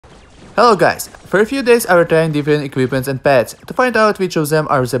Hello guys, for a few days I was trying different equipments and pets to find out which of them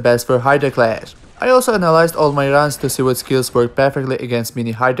are the best for Hydra Clash. I also analyzed all my runs to see what skills work perfectly against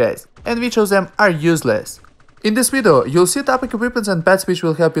mini Hydras, and which of them are useless. In this video, you'll see top equipments and pets which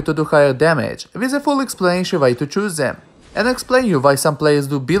will help you to do higher damage, with a full explanation why to choose them, and explain you why some players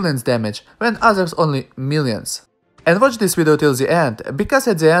do billions damage when others only millions. And watch this video till the end, because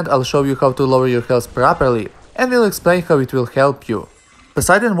at the end I'll show you how to lower your health properly, and will explain how it will help you.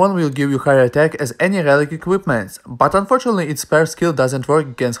 Poseidon 1 will give you higher attack as any relic equipment, but unfortunately its spare skill doesn't work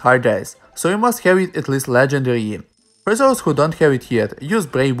against Hydras, so you must have it at least legendary. For those who don't have it yet, use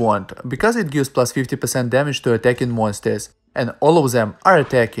Brave Wand, because it gives plus 50% damage to attacking monsters, and all of them are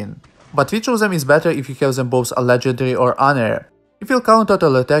attacking. But which of them is better if you have them both a legendary or honor? If you'll count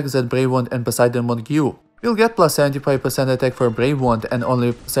total attack that Brave Wand and Poseidon Wand give, you'll get plus 75% attack for Brave Wand and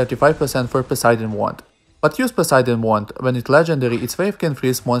only 35% for Poseidon Wand. But use Poseidon Wand, when it's legendary its wave can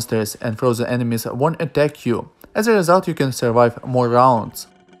freeze monsters and frozen enemies won't attack you, as a result you can survive more rounds.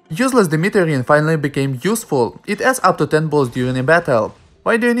 Useless Demeterian finally became useful, it adds up to 10 balls during a battle.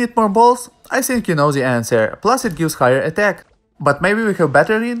 Why do you need more balls? I think you know the answer, plus it gives higher attack. But maybe we have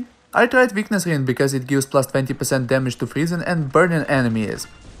better Ring? I tried Weakness Ring because it gives plus 20% damage to freezing and burning enemies,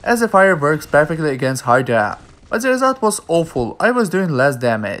 as the fire works perfectly against Hydra. But the result was awful, I was doing less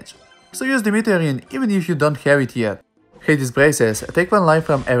damage. So use Demeterian even if you don't have it yet. Hades Braces take 1 life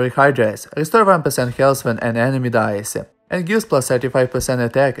from every Hydras, restore 1% health when an enemy dies, and gives plus 35%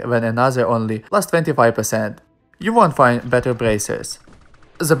 attack when another only plus 25%. You won't find better bracers.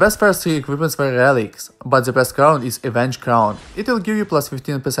 The best first 3 equipments were relics, but the best crown is Avenge Crown. It will give you plus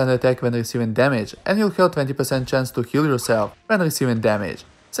 15% attack when receiving damage, and you'll have 20% chance to heal yourself when receiving damage.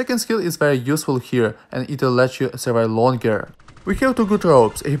 Second skill is very useful here, and it will let you survive longer. We have 2 good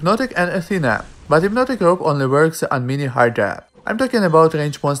ropes, Hypnotic and Athena, but Hypnotic rope only works on mini Hydra. I'm talking about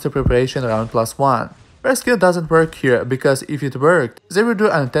range monster preparation round +1. First skill doesn't work here, because if it worked, they would do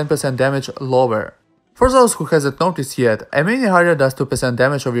on 10% damage lower. For those who hasn't noticed yet, a mini Hydra does 2%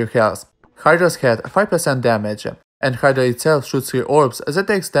 damage of your health. Hydra's head 5% damage, and Hydra itself shoots 3 orbs that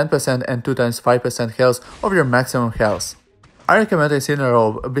takes 10% and 2 times 5% health of your maximum health. I recommend Athena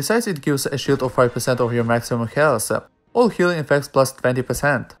robe, besides it gives a shield of 5% of your maximum health. All healing effects plus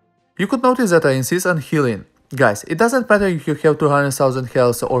 20%. You could notice that I insist on healing. Guys, it doesn't matter if you have 200,000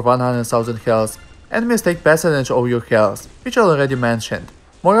 health or 100,000 health, enemies take percentage of your health, which I already mentioned.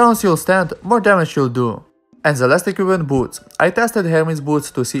 More rounds you'll stand, more damage you'll do. And the last equipment, boots. I tested Hermes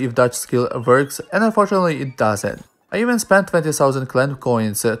boots to see if Dutch skill works, and unfortunately it doesn't. I even spent 20,000 clan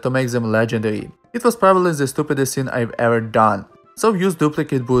coins to make them legendary. It was probably the stupidest thing I've ever done. So use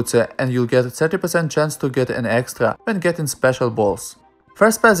duplicate boots and you'll get 30% chance to get an extra when getting special balls.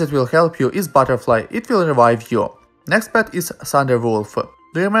 First pet that will help you is Butterfly, it will revive you. Next pet is Thunderwolf.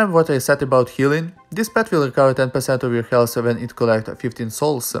 Do you remember what I said about healing? This pet will recover 10% of your health when it collects 15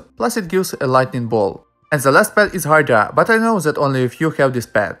 souls, plus it gives a lightning ball. And the last pet is Hydra, but I know that only a few have this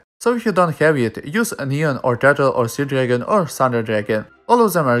pet. So if you don't have it, use Neon or Turtle or Sea Dragon or Thunder Dragon. All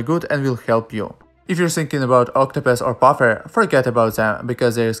of them are good and will help you. If you're thinking about Octopus or Puffer, forget about them,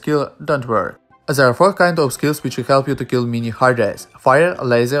 because their skill don't work. There are 4 kinds of skills which will help you to kill mini Hydras: Fire,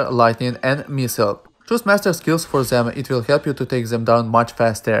 Laser, Lightning and Missile. Choose master skills for them, it will help you to take them down much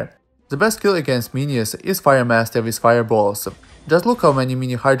faster. The best skill against minis is Fire Master with fireballs. Just look how many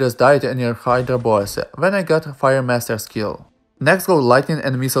mini Hydras died in your Hydra boss when I got Fire Master skill. Next go Lightning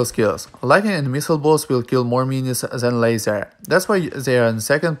and Missile skills. Lightning and Missile balls will kill more minis than Laser. That's why they are in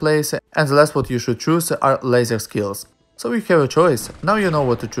second place, and the last what you should choose are Laser skills. So you have a choice, now you know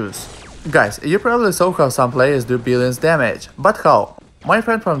what to choose. Guys, you probably saw how some players do billions damage, but how? My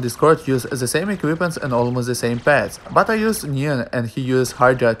friend from Discord used the same equipments and almost the same pets, but I used Neon and he used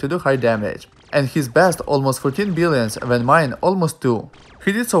Hydra to do high damage. And his best almost 14 billions when mine almost 2.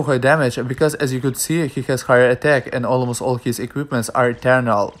 He did so high damage because, as you could see, he has higher attack and almost all his equipments are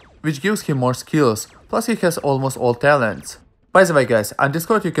eternal, which gives him more skills, plus he has almost all talents. By the way guys, on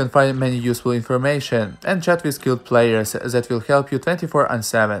Discord you can find many useful information and chat with skilled players that will help you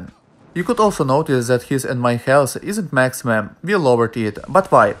 24/7. You could also notice that his and my health isn't maximum, we lowered it,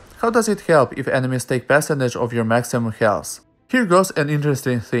 but why? How does it help if enemies take percentage of your maximum health? Here goes an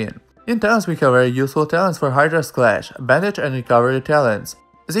interesting thing. In talents we have very useful talents for Hydra's Clash, Bandage and Recovery talents.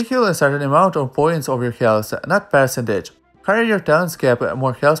 They heal a certain amount of points of your health, not percentage. Higher your talents cap,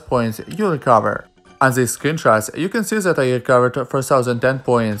 more health points you recover. On these screenshots you can see that I recovered 4010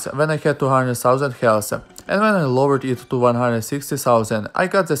 points when I had 200,000 health, and when I lowered it to 160,000 I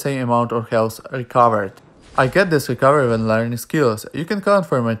got the same amount of health recovered. I get this recovery when learning skills. You can count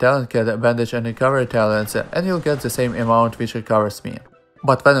for my talent cat, bandage and recovery talents and you'll get the same amount which recovers me.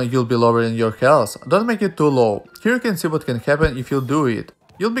 But when you'll be lowering your health, don't make it too low. Here you can see what can happen if you do it.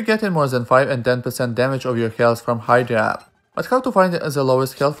 You'll be getting more than 5 and 10% damage of your health from Hydra. But how to find the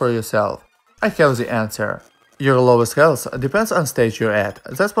lowest health for yourself? I have the answer. Your lowest health depends on stage you're at.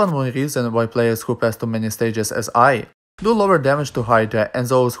 That's one more reason why players who pass too many stages as I do lower damage to Hydra, and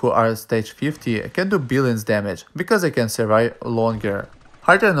those who are stage 50 can do billions damage, because they can survive longer.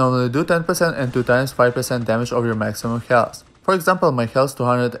 Hydra normally do 10% and 2 times 5% damage of your maximum health. For example, my health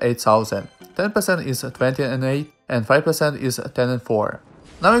 208,000. 10% is 20 and 8 and 5% is 10 and 4.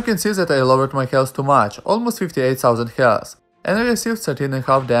 Now you can see that I lowered my health too much, almost 58,000 health. And I received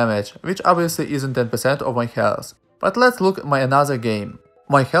 13.5 damage, which obviously isn't 10% of my health. But let's look at my another game.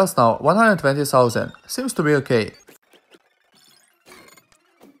 My health now 120,000, seems to be okay.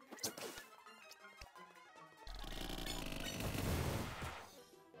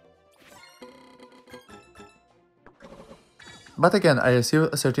 But again, I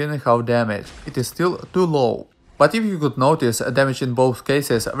received 13.5 damage, it is still too low. But if you could notice, damage in both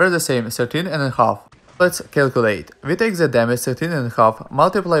cases were the same, 13.5. Let's calculate. We take the damage 13.5,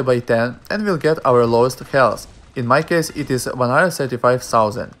 multiply by 10 and we'll get our lowest health. In my case it is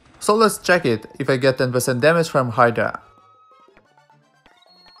 135,000. So let's check it if I get 10% damage from Hydra.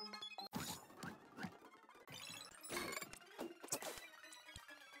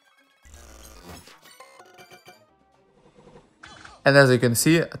 And as you can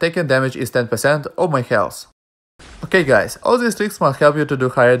see, taking damage is 10% of my health. Okay guys, all these tricks might help you to do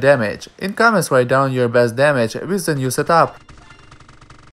higher damage. In comments write down your best damage with the new setup.